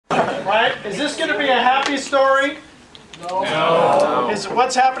Is this going to be a happy story? No. Is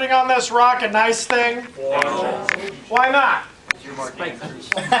what's happening on this rock a nice thing? No. Why not? Dude,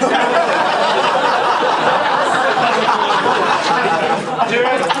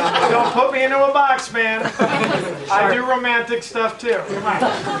 don't put me into a box, man. I do romantic stuff too. Come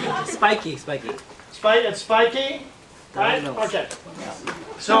on. Spiky. It's spiky? Right? Okay.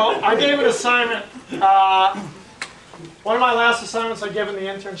 So I gave an assignment. One of my last assignments I give in the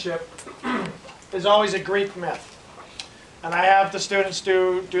internship is always a Greek myth. And I have the students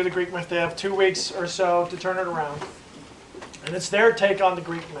do the Greek myth. They have 2 weeks or so to turn it around. And it's their take on the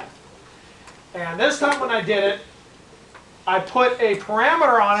Greek myth. And this time when I did it, I put a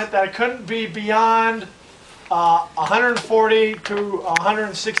parameter on it that it couldn't be beyond 140 to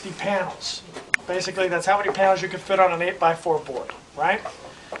 160 panels. Basically, that's how many panels you could fit on an 8x4 board, right?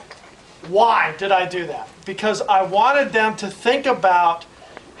 Why did I do that? Because I wanted them to think about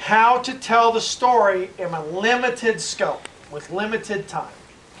how to tell the story in a limited scope, with limited time,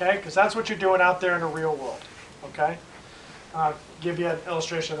 okay? Because that's what you're doing out there in the real world, okay? I'll give you an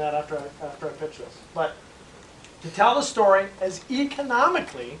illustration of that after I pitch this. But to tell the story as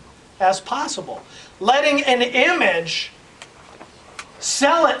economically as possible, letting an image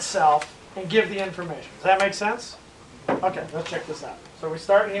sell itself and give the information. Does that make sense? Okay, let's check this out. So we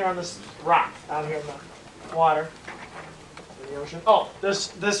start here on this rock out here in the water, in the ocean. Oh,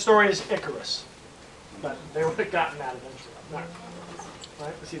 this story is Icarus, but they would have gotten that eventually. Right?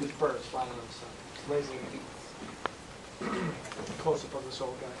 We see these birds flying around the sun. It's lazy. Close up of this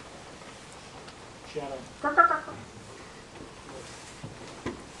old guy. Shadow.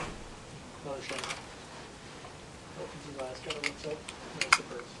 Another shadow. Opens his eyes, kind of looks up. There's the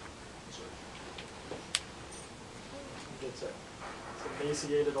birds. He gets it. It's an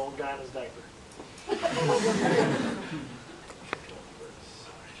emaciated old guy in his diaper.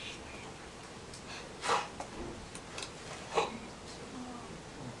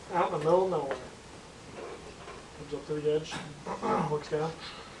 Out in the middle of nowhere. Comes up to the edge, looks down,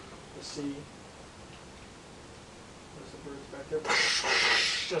 the sea. There's the birds back there.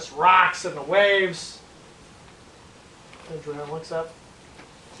 Just rocks and the waves. Turns around, looks up,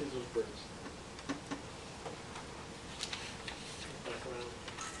 sees those birds. Back around.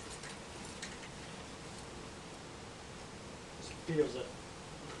 Just feels it.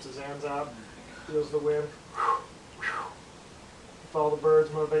 Puts his hands out, feels the wind. Follow the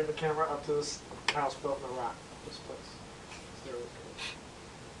birds, motivate the camera up to this house built in a rock. This place. There we go.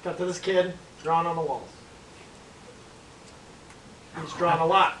 Cut to this kid, drawn on the walls. He's drawn a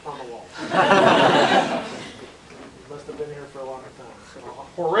lot on the walls. He must have been here for a long time. So,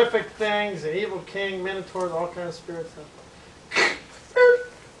 horrific things, an evil king, minotaurs, all kinds of spirits. Damn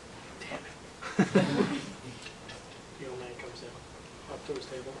it. The old man comes in, up to his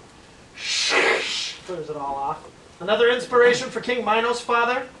table. Clears it all off. Another inspiration for King Minos'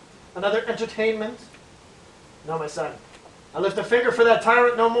 father. Another entertainment. No, my son. I lift a finger for that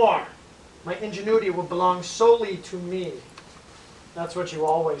tyrant no more. My ingenuity will belong solely to me. That's what you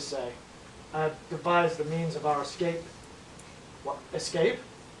always say. I have devised the means of our escape. What? Escape?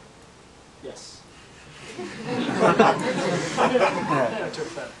 Yes. I took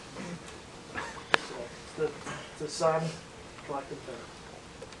that. So, it's the sun collected feather.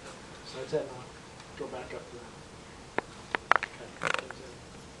 So that's it now. Go back up to that.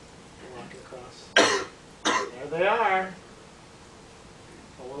 Walking across. There they are.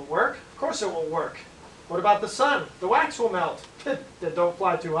 Well, will it work? Of course it will work. What about the sun? The wax will melt. Then don't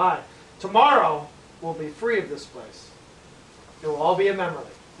fly too high. Tomorrow we'll be free of this place. It will all be a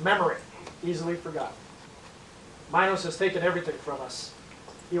memory. Memory. Easily forgotten. Minos has taken everything from us.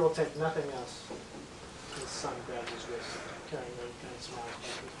 He will take nothing else. The sun grabs his wrist, carrying him, kind of smiles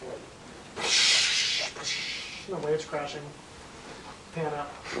back and forth. The waves crashing. Pan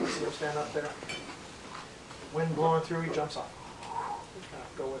up. See him stand up there. Wind blowing through, he jumps off.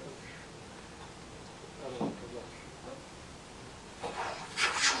 Go with him. Other one comes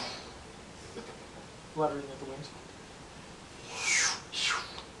up. Fluttering at the wings.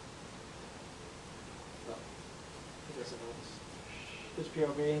 Oh, I guess it helps. This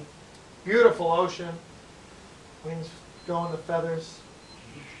POV. Beautiful ocean. Wings going, the feathers.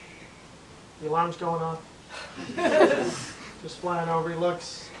 The alarm's going off. Just flying over, he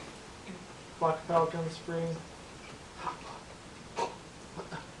looks. Flock of pelicans, free.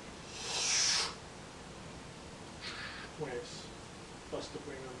 Waves. Bust a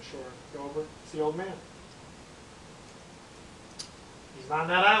wing on the shore. Go over. It's the old man. He's not on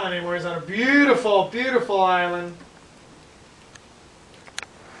that island anymore. He's on a beautiful, beautiful island.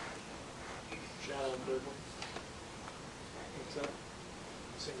 Shadow and bird. Looks up.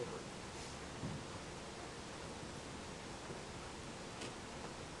 Single bird.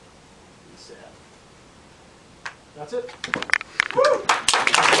 it. That's it. Woo!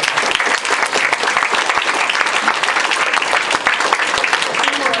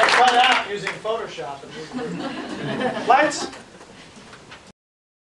 Cut out using Photoshop. Lights.